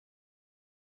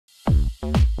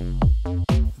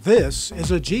This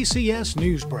is a GCS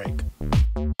News Break. Keep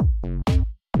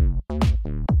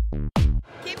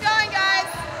going, guys.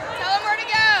 Tell them where to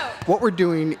go. What we're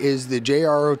doing is the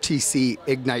JROTC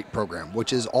Ignite program,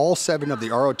 which is all 7 of the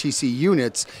ROTC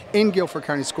units in Guilford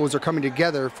County Schools are coming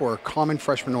together for a common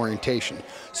freshman orientation.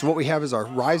 So what we have is our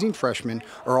rising freshmen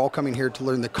are all coming here to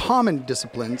learn the common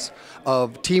disciplines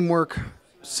of teamwork,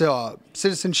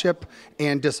 citizenship,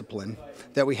 and discipline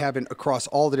that we have across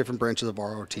all the different branches of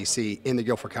ROTC in the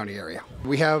Guilford County area.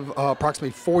 We have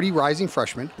approximately 40 rising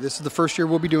freshmen. This is the first year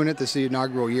we'll be doing it. This is the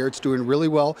inaugural year. It's doing really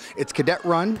well. It's cadet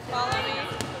run. Follow me.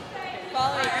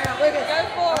 Follow me. Go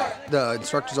forward. The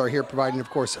instructors are here providing, of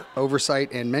course,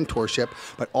 oversight and mentorship,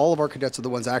 but all of our cadets are the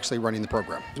ones actually running the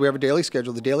program. We have a daily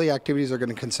schedule. The daily activities are going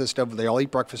to consist of, they all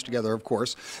eat breakfast together, of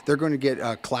course. They're going to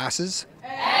get classes.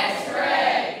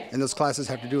 And those classes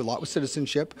have to do a lot with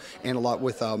citizenship and a lot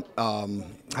with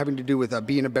having to do with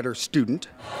being a better student.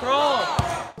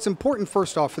 It's important,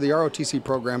 first off, for the ROTC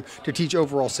program to teach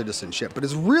overall citizenship, but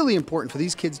it's really important for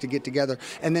these kids to get together,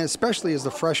 and then especially as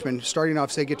the freshmen, starting off,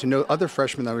 say, get to know other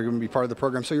freshmen that are going to be part of the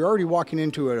program. So you're already walking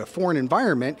into a foreign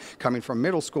environment coming from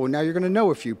middle school, and now you're going to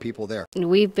know a few people there.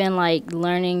 We've been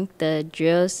learning the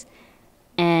drills,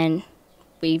 and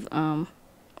we've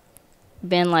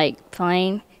been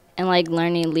playing and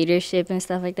learning leadership and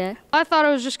stuff like that. I thought it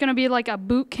was just going to be a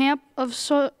boot camp of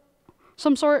some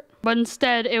sort, but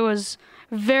instead it was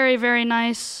very, very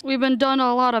nice. We've been doing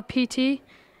a lot of PT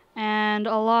and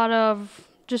a lot of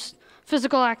just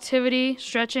physical activity,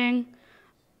 stretching,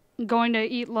 going to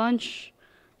eat lunch,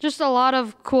 just a lot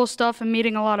of cool stuff and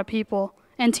meeting a lot of people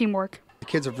and teamwork. The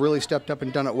kids have really stepped up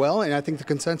and done it well, and I think the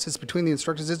consensus between the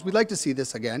instructors is we'd like to see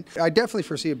this again. I definitely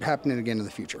foresee it happening again in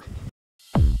the future.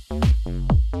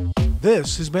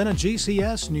 This has been a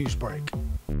GCS News Break.